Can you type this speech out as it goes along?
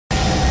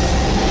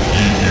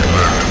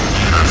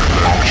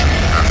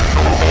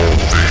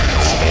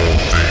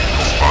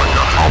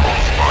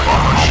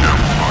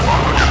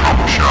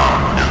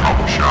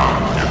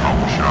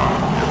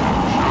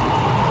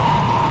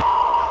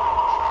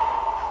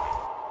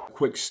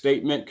quick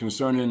statement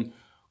concerning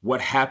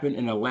what happened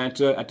in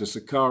Atlanta at the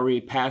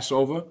Sakari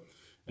Passover.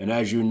 And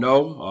as you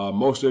know,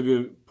 most of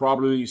you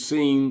probably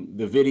seen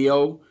the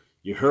video.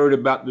 You heard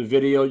about the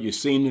video, you've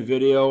seen the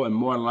video, and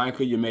more than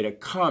likely you made a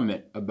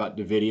comment about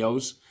the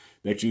videos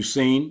that you've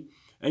seen.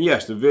 And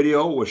yes, the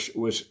video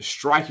was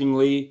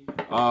strikingly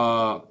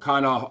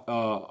kind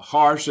of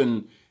harsh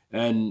and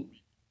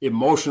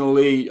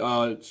emotionally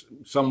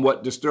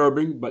somewhat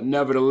disturbing, but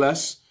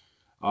nevertheless,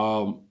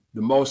 the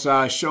Most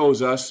High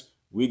shows us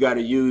we got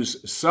to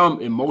use some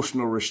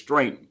emotional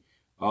restraint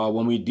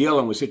when we're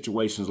dealing with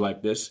situations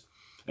like this.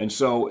 And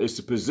so it's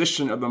the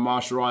position of the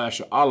Masharah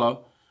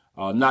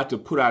Yasharahlah not to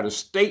put out a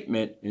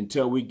statement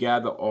until we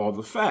gather all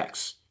the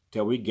facts,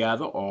 till we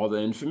gather all the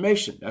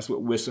information. That's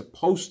what we're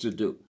supposed to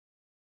do.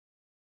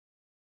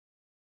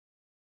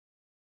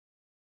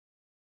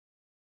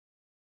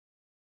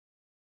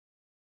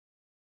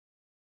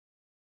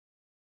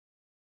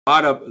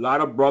 A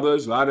lot of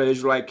brothers, a lot of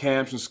Israelite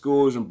camps and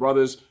schools and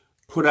brothers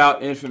put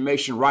out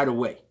information right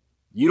away.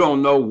 You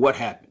don't know what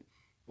happened.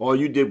 All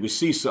you did was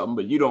see something,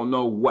 but you don't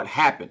know what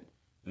happened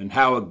and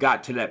how it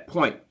got to that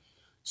point.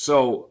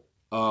 So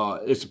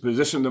it's the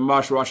position of the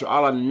Masharah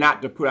Yasharahlah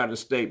not to put out a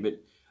statement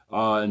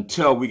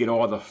until we get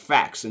all the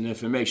facts and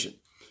information.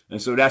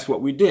 And so that's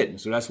what we did.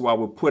 So that's why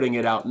we're putting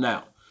it out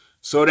now,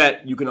 so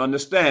that you can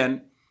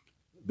understand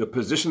the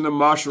position of the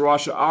Masharah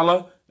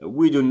Yasharahlah.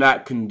 We do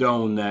not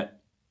condone that.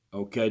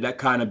 Okay, that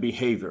kind of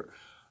behavior.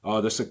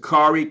 The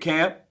Sakari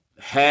camp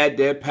had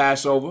their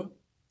Passover.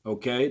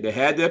 Okay, they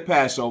had their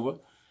Passover,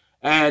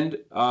 and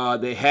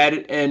they had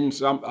it in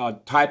some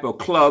type of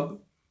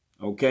club.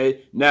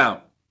 Okay,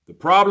 now the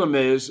problem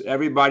is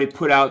everybody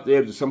put out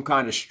there some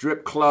kind of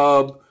strip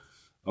club.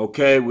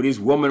 Okay, where these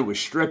women were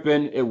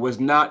stripping. It was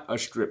not a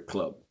strip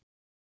club.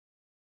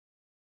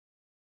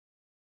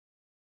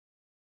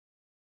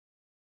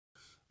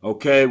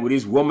 Okay, where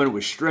these women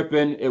were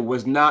stripping, it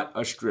was not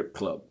a strip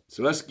club.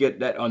 So let's get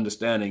that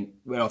understanding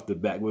right off the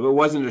bat. Well, it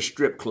wasn't a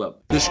strip club.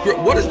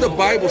 What does the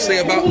Bible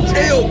say about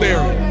tail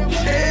bearing?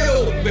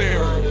 Tail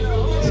bearing,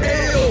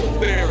 tail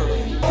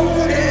bearing,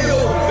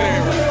 tail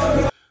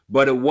bearing.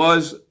 But it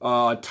was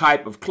a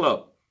type of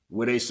club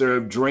where they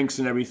served drinks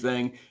and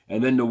everything,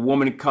 and then the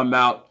woman come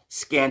out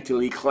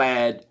scantily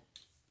clad,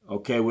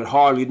 okay, with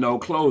hardly no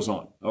clothes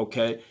on.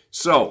 Okay,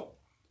 so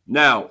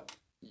now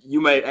you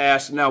may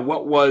ask, now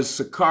what was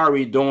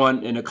Sakari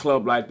doing in a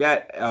club like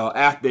that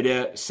after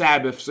their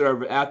Sabbath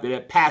service, after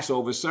their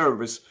Passover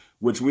service,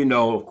 which we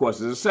know, of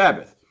course, is a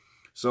Sabbath?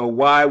 So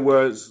why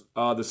was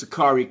the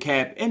Sakari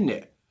camp in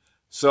there?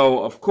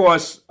 So, of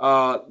course,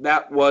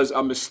 that was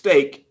a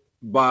mistake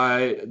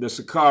by the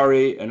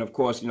Sakari and, of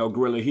course,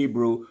 Guerrilla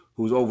Hebrew,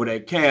 who's over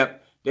that camp.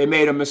 They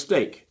made a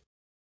mistake.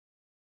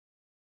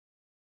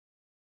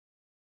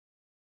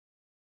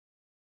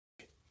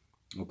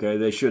 Okay,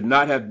 they should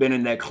not have been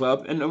in that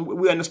club, and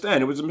we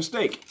understand it was a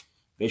mistake.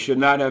 They should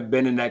not have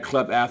been in that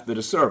club after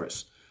the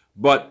service.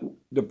 But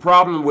the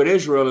problem with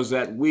Israel is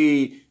that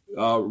we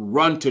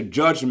run to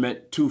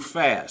judgment too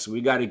fast.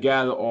 We got to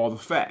gather all the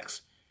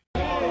facts.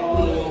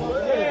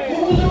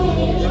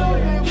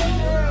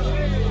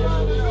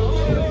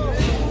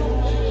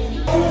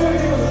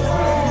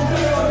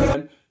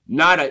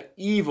 Not an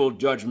evil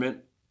judgment.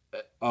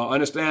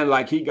 Understand,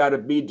 like he got to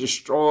be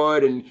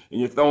destroyed, and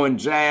you're throwing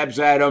jabs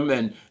at him,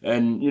 and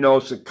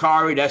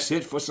Sakari, that's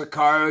it for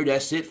Sakari,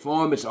 that's it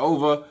for him, it's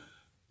over.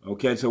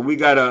 Okay, so we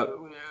got to,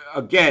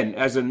 again,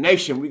 as a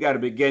nation, we got to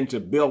begin to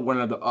build one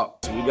another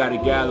up. So we got to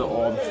gather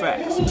all the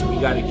facts. We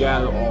got to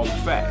gather all the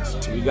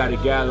facts. We got to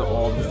gather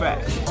all the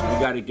facts. We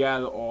got to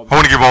gather all the I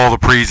want to give all the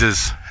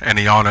praises and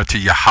the honor to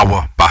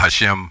Yahweh,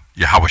 Bahashem,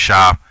 Yahweh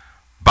Shah,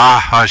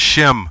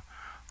 Bahashem,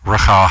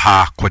 Rachal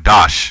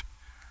HaQuadash,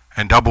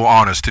 and double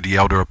honors to the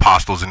elder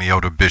apostles and the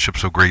elder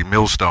bishops of Great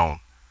Millstone.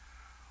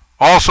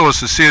 Also a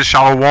sincere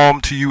shalom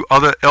to you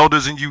other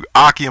elders and you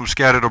Akim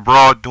scattered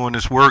abroad doing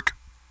this work.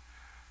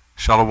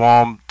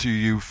 Shalom to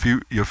you,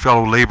 your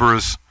fellow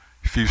laborers,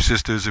 few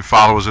sisters and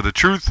followers of the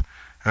truth.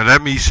 And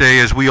let me say,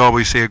 as we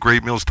always say at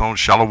Great Millstone,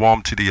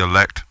 shalom to the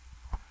elect.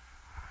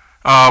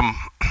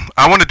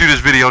 I want to do this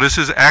video. This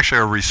is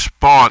actually a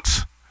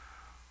response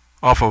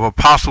off of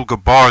Apostle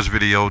Gabar's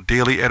video,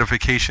 Daily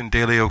Edification,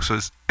 Daily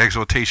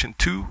Exhortation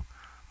to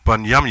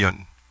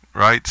Bunyamin,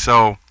 right?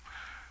 So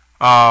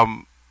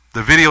the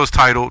video is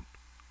titled,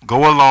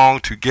 Go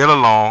Along to Get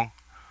Along,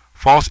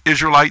 False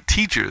Israelite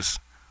Teachers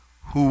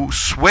Who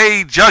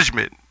Sway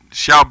Judgment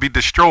Shall Be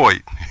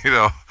Destroyed.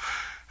 If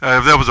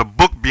there was a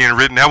book being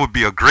written, that would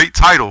be a great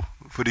title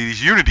for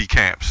these unity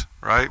camps,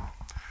 right?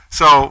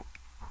 So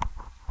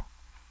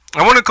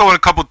I want to go in a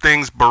couple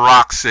things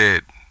Barak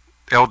said,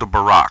 Elder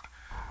Barak.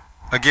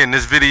 Again,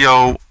 this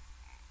video,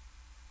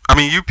 I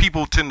mean, you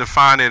people tend to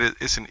find that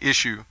it's an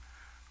issue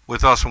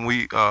with us when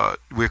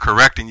we're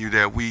correcting you,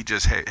 that we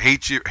just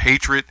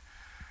hatred.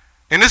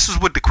 And this is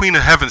what the Queen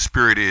of Heaven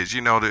spirit is,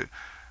 our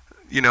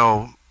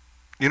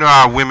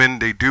women,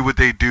 they do what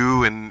they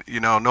do, and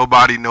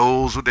nobody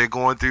knows what they're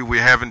going through.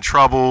 We're having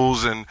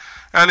troubles, and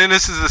then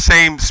this is the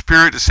same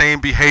spirit, the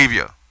same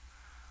behavior.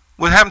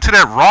 What happened to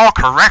that raw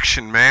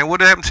correction, man?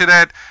 What happened to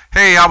that,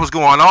 hey, I was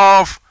going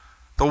off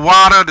the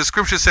water? The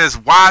scripture says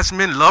wise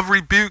men love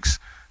rebukes.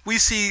 We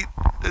see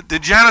the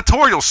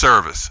janitorial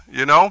service,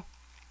 you know.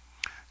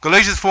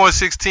 Galatians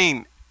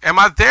 4:16. Am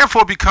I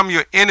therefore become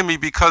your enemy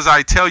because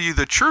I tell you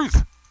the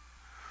truth?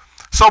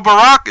 So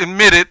Barak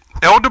admitted,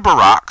 Elder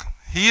Barak,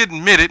 he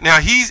admitted, now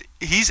he's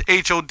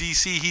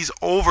HODC, he's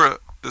over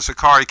the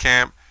Sakari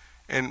camp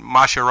in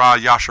Masharah,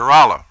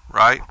 Yasharahlah,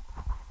 right?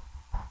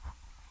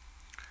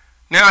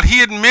 Now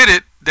he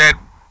admitted that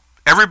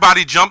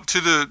everybody jumped to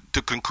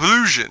the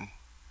conclusion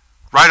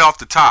right off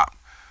the top.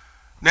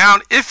 Now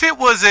if it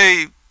was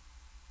a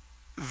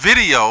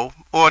video,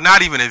 or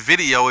not even a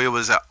video, it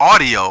was an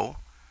audio,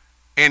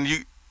 and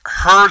you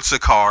heard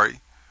Sakari,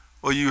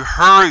 or you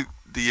heard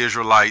the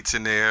Israelites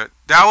in there,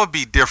 that would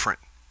be different.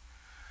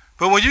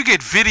 But when you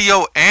get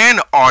video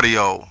and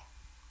audio,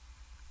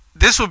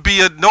 this would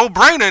be a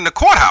no-brainer in the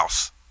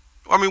courthouse.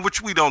 I mean,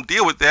 which we don't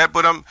deal with that,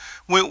 but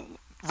when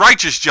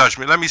righteous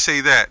judgment, let me say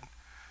that.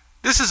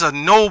 This is a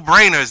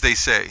no-brainer, as they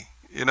say,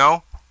 you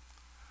know.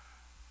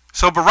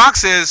 So Barak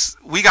says,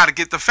 we got to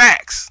get the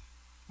facts.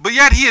 But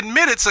yet he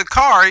admitted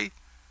Sakari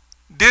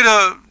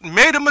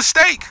made a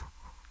mistake.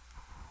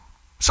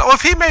 So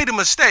if he made a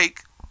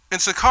mistake,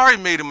 and Sakari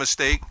made a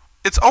mistake,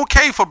 it's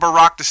okay for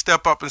Barak to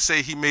step up and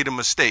say he made a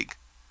mistake.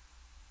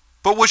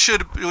 But what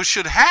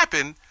should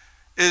happen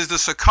is the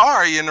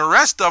Sakari and the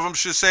rest of them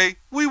should say,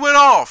 we went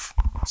off.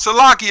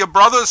 Salakia,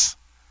 brothers.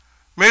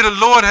 May the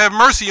Lord have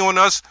mercy on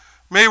us.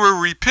 May we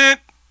repent.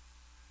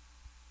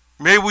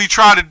 May we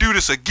try to do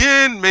this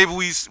again. Maybe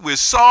we're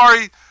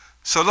sorry.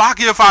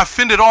 Salakia, if I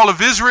offended all of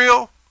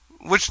Israel,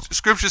 which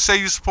scriptures say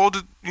you're supposed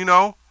to, you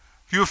know,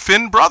 you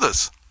offend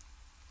brothers.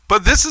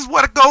 But this is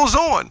what goes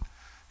on.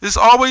 There's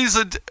always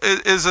a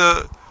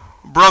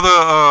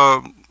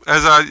brother,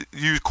 as I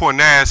use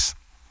Cornas,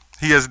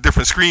 he has a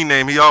different screen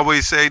name. He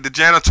always say the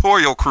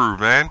janitorial crew,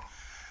 man.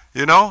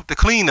 You know, the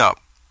cleanup.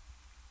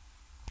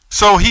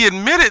 So he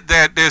admitted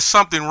that there's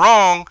something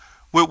wrong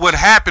with what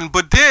happened,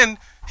 but then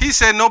he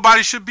said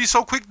nobody should be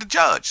so quick to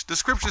judge. The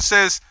scripture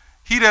says,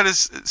 he that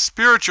is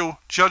spiritual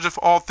judgeth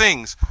all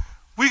things.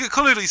 We could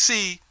clearly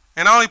see,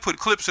 and I only put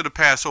clips of the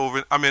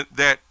Passover, I mean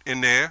that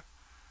in there.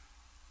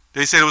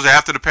 They said it was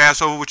after the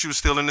Passover, which was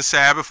still in the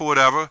Sabbath or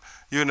whatever.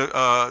 You're in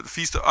the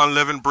Feast of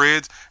Unleavened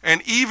Breads.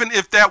 And even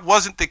if that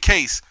wasn't the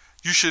case,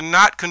 you should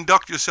not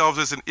conduct yourselves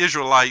as an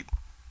Israelite,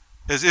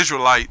 as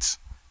Israelites,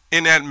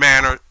 in that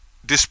manner,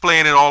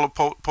 displaying it all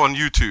upon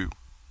YouTube.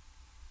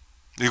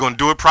 You're going to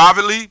do it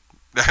privately?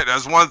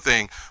 That's one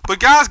thing.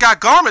 But guys got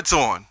garments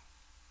on.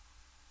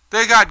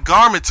 They got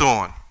garments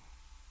on.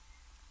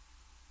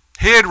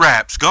 Head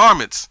wraps,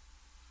 garments,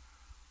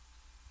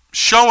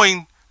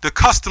 showing the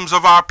customs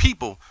of our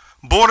people.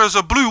 Borders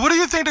are blue. What do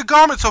you think the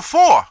garments are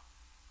for?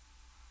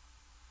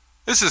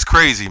 This is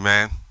crazy,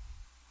 man.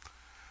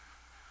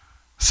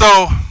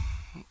 So,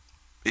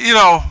 you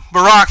know,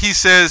 Barak, he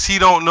says he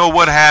don't know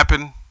what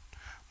happened.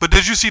 But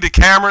did you see the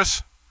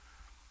cameras?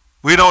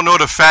 We don't know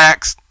the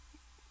facts.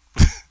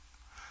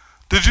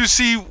 Did you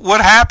see what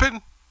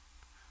happened?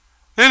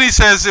 Then he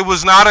says it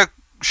was not a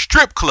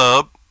strip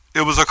club.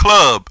 It was a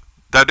club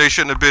that they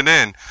shouldn't have been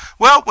in.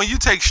 Well, when you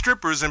take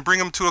strippers and bring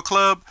them to a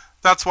club,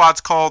 that's why it's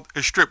called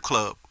a strip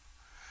club.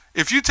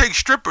 If you take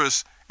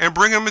strippers and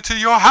bring them into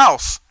your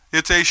house,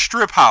 it's a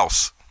strip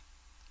house,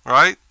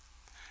 right?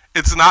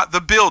 It's not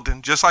the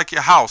building, just like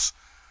your house.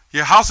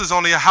 Your house is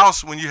only a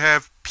house when you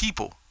have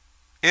people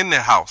in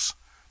the house.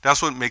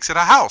 That's what makes it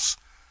a house,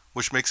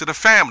 which makes it a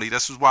family.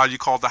 This is why you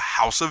call it the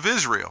house of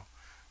Israel,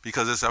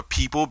 because it's a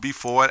people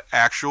before an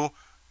actual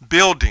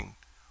building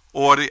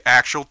or the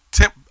actual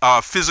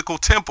physical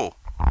temple.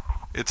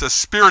 It's a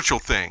spiritual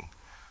thing.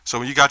 So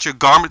when you got your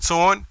garments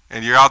on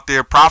and you're out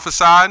there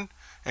prophesying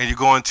and you're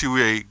going to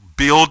a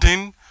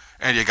building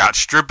and you got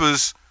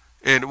strippers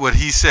and what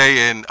he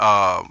say in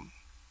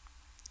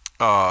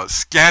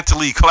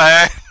scantily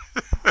clad,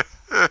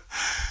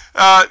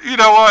 you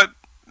know what?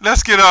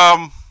 Let's get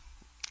and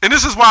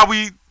this is why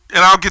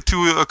I'll get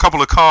to a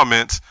couple of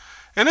comments,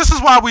 and this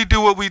is why we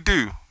do what we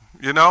do.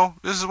 You know,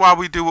 this is why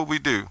we do what we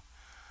do.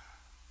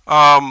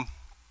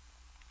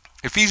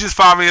 Ephesians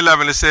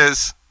 5:11, it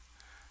says,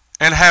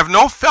 and have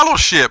no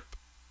fellowship.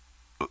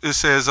 It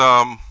says,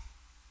 let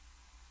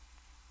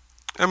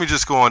me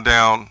just go on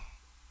down.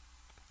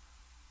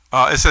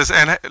 It says,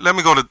 and let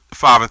me go to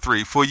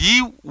 5:3. For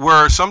ye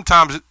were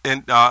sometimes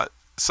in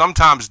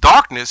sometimes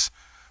darkness,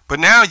 but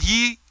now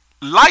ye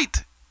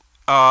light.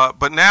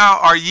 But now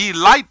are ye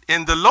light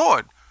in the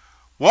Lord.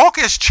 Walk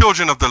as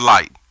children of the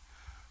light.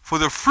 For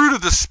the fruit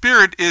of the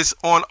Spirit is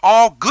on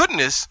all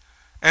goodness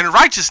and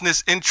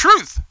righteousness in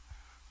truth,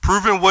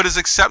 proving what is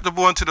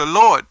acceptable unto the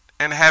Lord,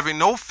 and having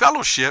no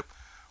fellowship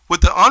with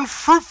the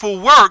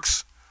unfruitful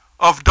works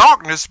of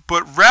darkness,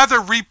 but rather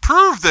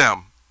reprove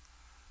them.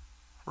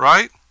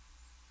 Right?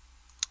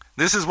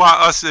 This is why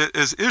us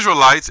as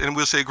Israelites, and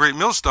we'll say Great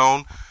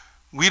Millstone,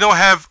 we don't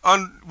have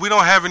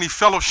any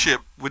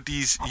fellowship with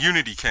these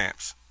unity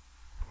camps.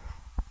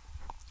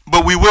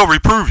 But we will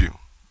reprove you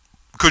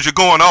because you're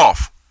going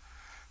off.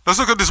 Let's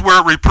look at this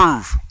word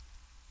reprove.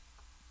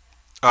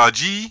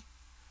 G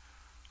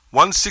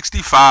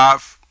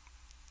 165.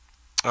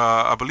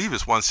 I believe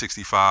it's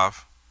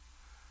 165.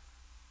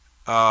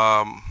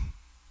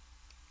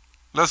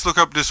 Let's look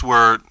up this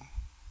word.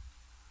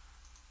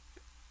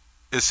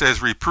 It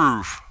says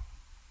reprove.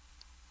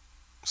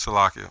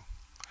 Salakia.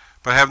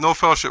 But have no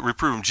fellowship,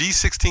 reprove. G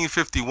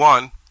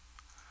 1651.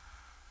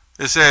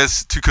 It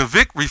says to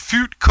convict,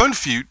 refute,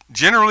 confute,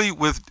 generally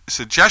with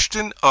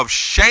suggestion of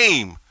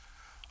shame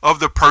of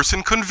the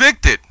person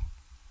convicted.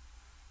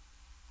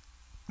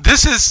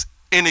 This is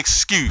an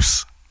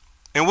excuse.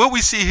 And what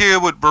we see here,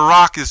 what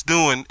Barak is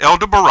doing,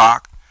 Elder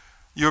Barak,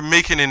 you're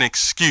making an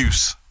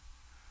excuse.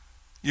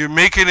 You're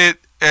making it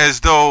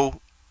as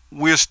though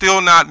we're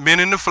still not men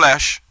in the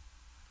flesh.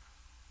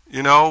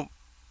 You know,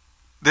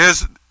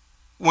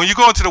 when you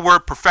go into the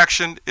word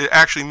perfection, it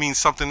actually means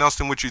something else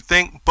than what you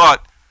think,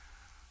 but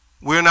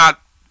we're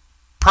not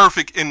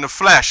perfect in the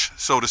flesh,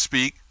 so to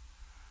speak.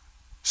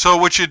 So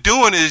what you're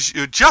doing is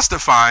you're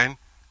justifying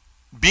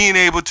being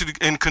able to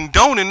and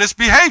condoning this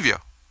behavior.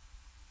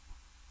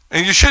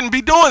 And you shouldn't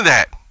be doing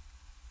that.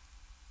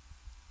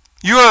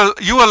 You're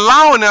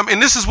allowing them,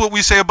 and this is what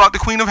we say about the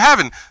Queen of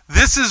Heaven.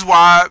 This is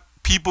why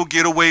people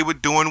get away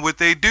with doing what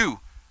they do,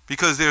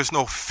 because there's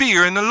no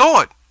fear in the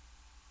Lord.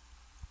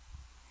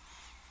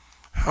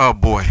 Oh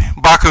boy.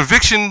 By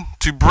conviction,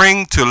 to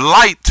bring to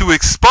light, to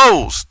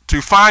expose,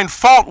 to find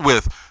fault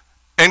with,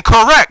 and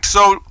correct.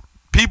 So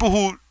people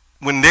who,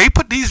 when they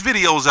put these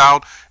videos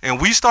out,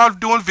 and we start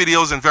doing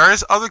videos in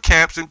various other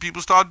camps, and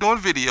people start doing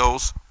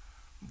videos,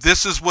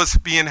 this is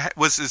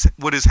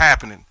what is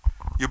happening.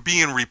 You're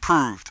being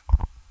reproved.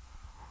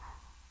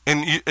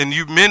 And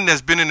you men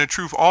that's been in the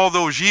truth all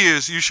those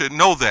years, you should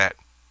know that.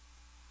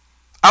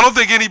 I don't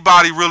think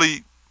anybody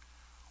really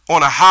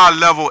on a high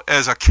level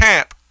as a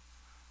camp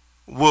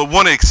will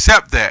want to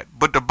accept that.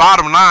 But the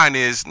bottom line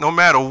is, no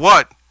matter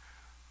what,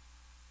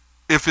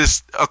 if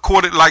it's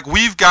according, like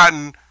we've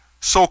gotten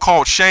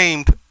so-called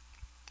shamed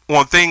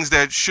on things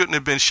that shouldn't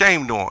have been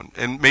shamed on.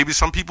 And maybe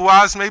some people's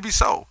eyes, maybe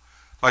so.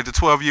 Like the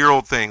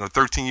 12-year-old thing or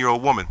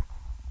 13-year-old woman,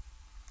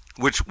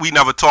 which we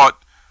never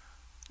taught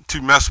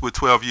to mess with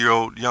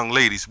 12-year-old young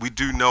ladies. We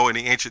do know in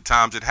the ancient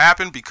times it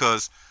happened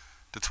because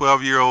the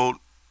 12-year-old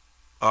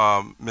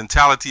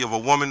mentality of a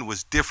woman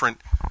was different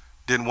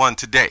than one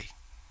today,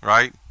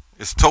 right?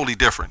 It's totally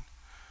different.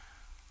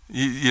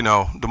 You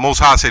know, the Most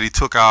High said he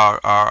took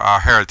our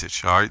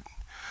heritage, all right?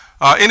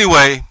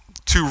 Anyway,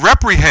 to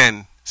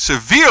reprehend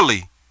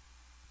severely,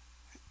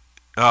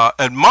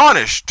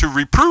 admonish, to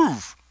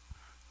reprove,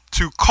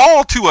 to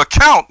call to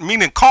account,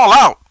 meaning call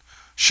out,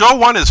 show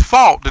one his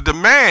fault, to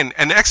demand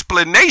an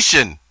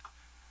explanation,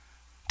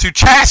 to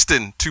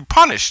chasten, to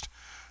punish.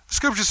 The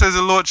scripture says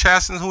the Lord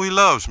chastens who he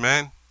loves,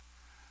 man.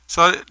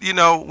 So, you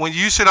know, when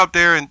you sit up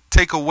there and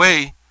take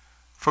away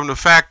from the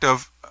fact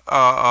of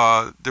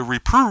the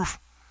reproof,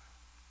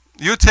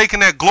 you're taking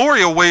that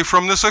glory away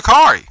from the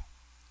Sakari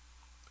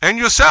and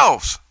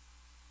yourselves.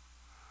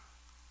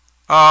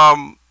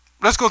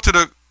 Let's go to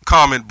the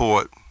comment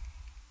board.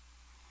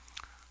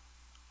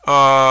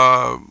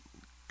 Kanya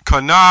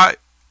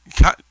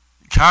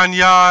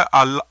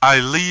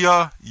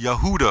Aliyah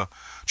Yehuda.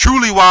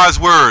 Truly wise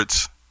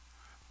words.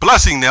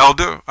 Blessing,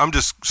 elder. I'm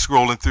just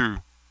scrolling through.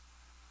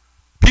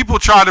 People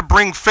try to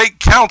bring fake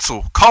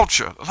counsel,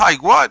 culture.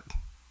 Like what?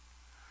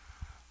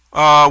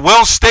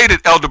 Well stated,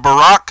 Elder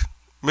Barak.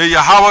 May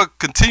Yahweh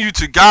continue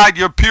to guide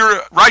your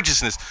pure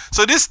righteousness.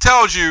 So this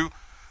tells you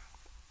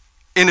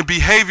in the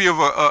behavior of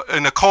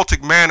an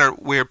occultic manner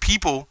where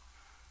people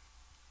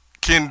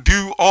can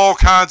do all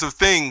kinds of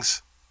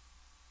things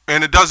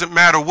and it doesn't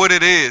matter what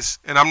it is.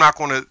 And I'm not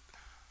going to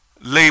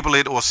label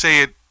it or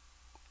say it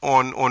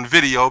on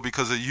video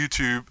because of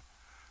YouTube,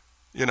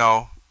 you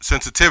know,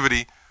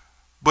 sensitivity.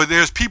 But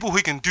there's people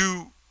who can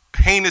do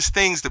heinous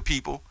things to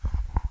people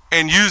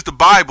and use the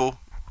Bible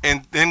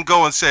and then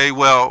go and say,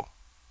 well,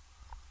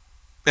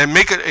 and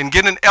make it and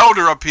get an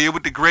elder up here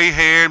with the gray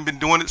hair and been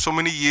doing it so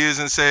many years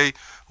and say,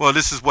 well,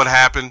 this is what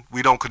happened.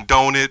 We don't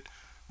condone it.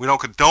 We don't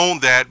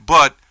condone that,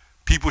 but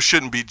people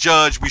shouldn't be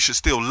judged. We should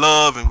still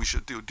love and we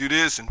should do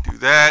this and do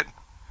that.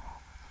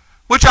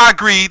 Which I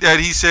agree that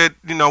he said,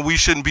 you know, we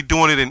shouldn't be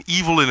doing it in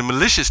evil and in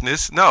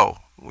maliciousness. No,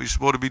 we're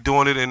supposed to be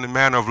doing it in the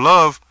manner of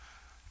love.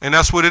 And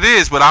that's what it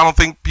is. But I don't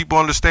think people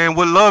understand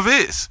what love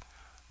is.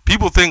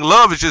 People think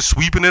love is just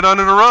sweeping it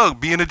under the rug,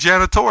 being a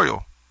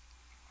janitorial.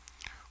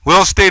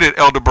 Well stated,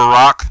 Elder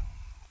Barak.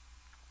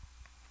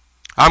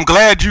 I'm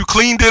glad you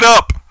cleaned it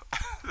up.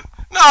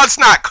 No, it's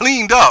not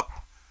cleaned up.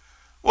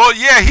 Well,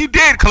 yeah, he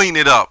did clean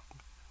it up.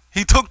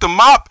 He took the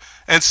mop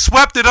and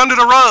swept it under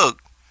the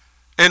rug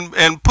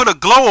and put a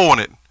glow on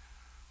it.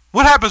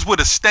 What happens with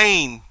a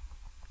stain?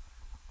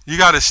 You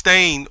got a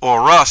stain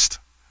or rust,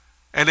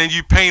 and then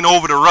you paint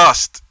over the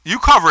rust. You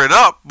cover it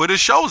up, but it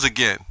shows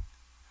again.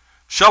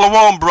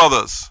 Shalom,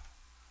 brothers.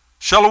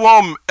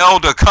 Shalom,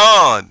 Elder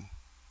Khan.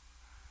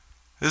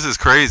 This is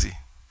crazy.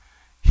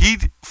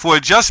 For a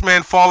just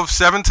man falleth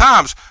 7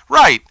 times.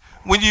 Right.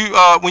 When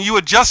you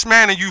a just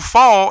man and you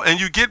fall and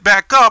you get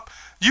back up,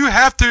 You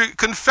have to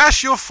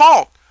confess your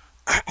fault.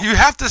 You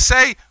have to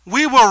say,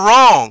 we were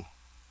wrong.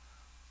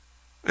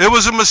 It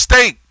was a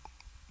mistake.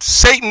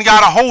 Satan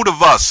got a hold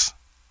of us.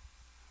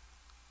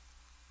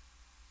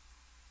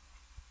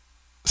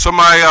 So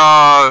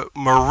my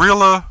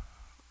Marilla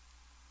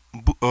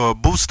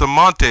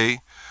Bustamante,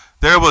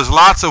 there was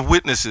lots of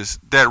witnesses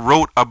that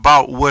wrote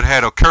about what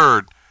had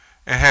occurred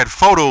and had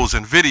photos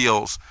and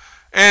videos.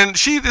 And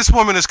this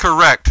woman is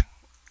correct.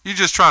 You're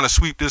just trying to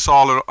sweep this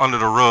all under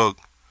the rug.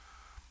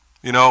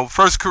 You know,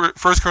 1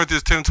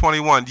 Corinthians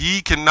 10:21,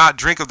 ye cannot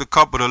drink of the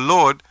cup of the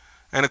Lord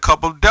and a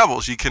cup of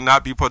devils. Ye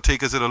cannot be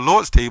partakers of the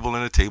Lord's table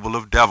and a table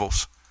of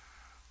devils.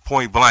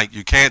 Point blank.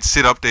 You can't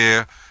sit up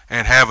there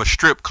and have a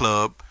strip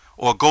club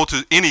or go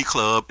to any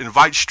club,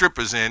 invite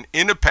strippers in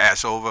the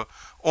Passover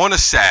on a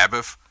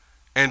Sabbath,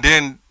 and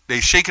then they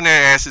shaking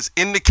their asses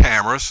in the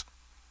cameras,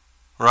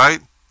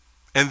 right?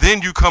 And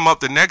then you come up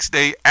the next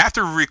day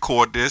after we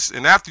record this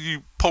and after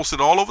you post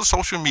it all over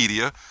social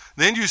media,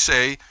 then you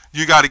say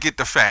you got to get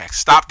the facts.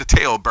 Stop the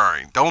tail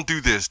bearing. Don't do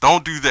this.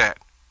 Don't do that.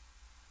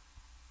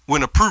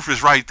 When the proof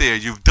is right there.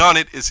 You've done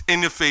it. It's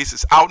in your face.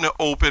 It's out in the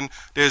open.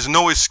 There's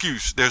no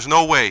excuse. There's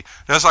no way.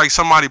 That's like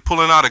somebody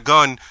pulling out a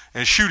gun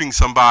and shooting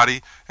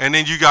somebody, and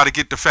then you got to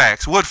get the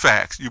facts. What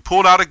facts? You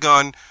pulled out a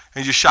gun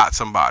and you shot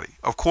somebody.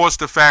 Of course,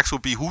 the facts will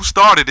be who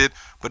started it,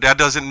 but that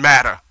doesn't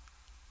matter.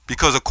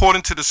 Because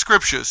according to the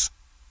scriptures,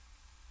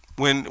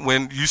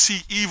 when you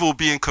see evil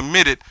being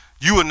committed,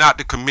 you are not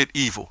to commit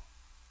evil.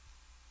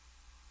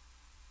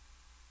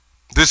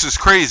 This is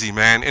crazy,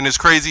 man. And it's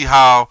crazy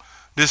how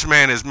this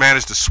man has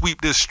managed to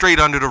sweep this straight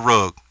under the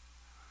rug.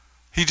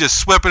 He just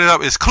sweeping it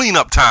up. It's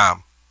cleanup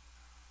time.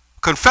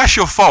 Confess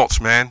your faults,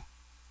 man.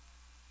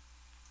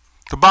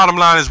 The bottom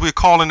line is we're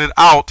calling it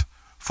out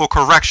for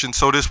correction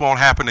so this won't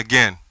happen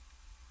again.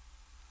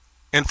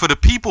 And for the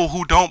people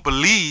who don't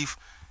believe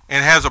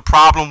and has a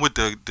problem with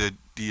the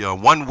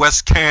One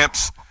West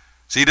camps,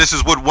 see, this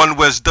is what One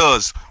West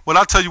does. Well,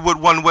 I'll tell you what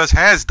One West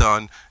has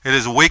done. It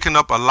is waking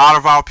up a lot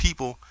of our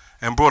people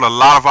and brought a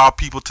lot of our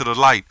people to the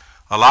light.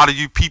 A lot of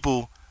you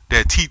people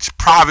that teach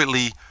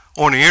privately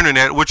on the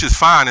internet, which is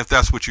fine if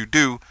that's what you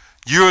do,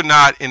 you're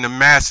not in the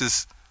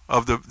masses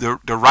of the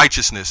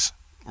righteousness,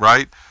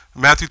 right?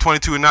 Matthew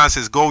 22:9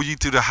 says, go ye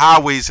to the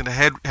highways and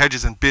the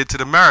hedges and bid to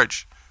the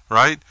marriage,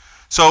 right?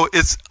 So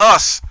it's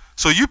us.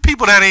 So you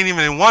people that ain't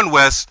even in One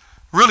West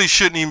really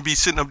shouldn't even be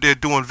sitting up there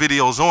doing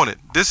videos on it.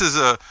 This is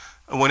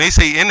when they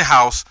say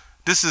in-house,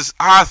 this is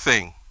our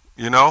thing,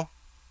 you know?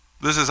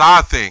 This is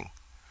our thing.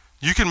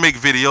 You can make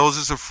videos.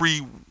 It's a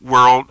free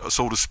world,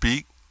 so to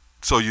speak.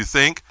 So you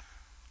think.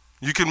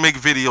 You can make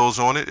videos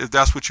on it if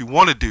that's what you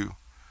want to do.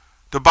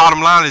 The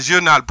bottom line is you're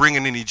not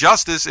bringing any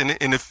justice, and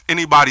if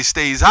anybody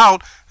stays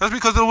out, that's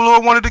because the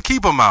Lord wanted to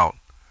keep them out.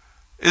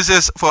 It's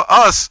just for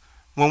us,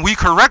 when we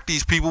correct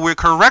these people, we're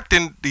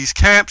correcting these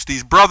camps,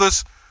 these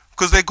brothers,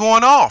 because they're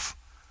going off.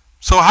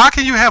 So how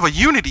can you have a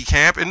unity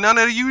camp and none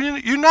of you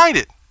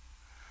united?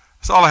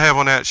 That's all I have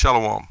on that.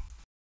 Shalom.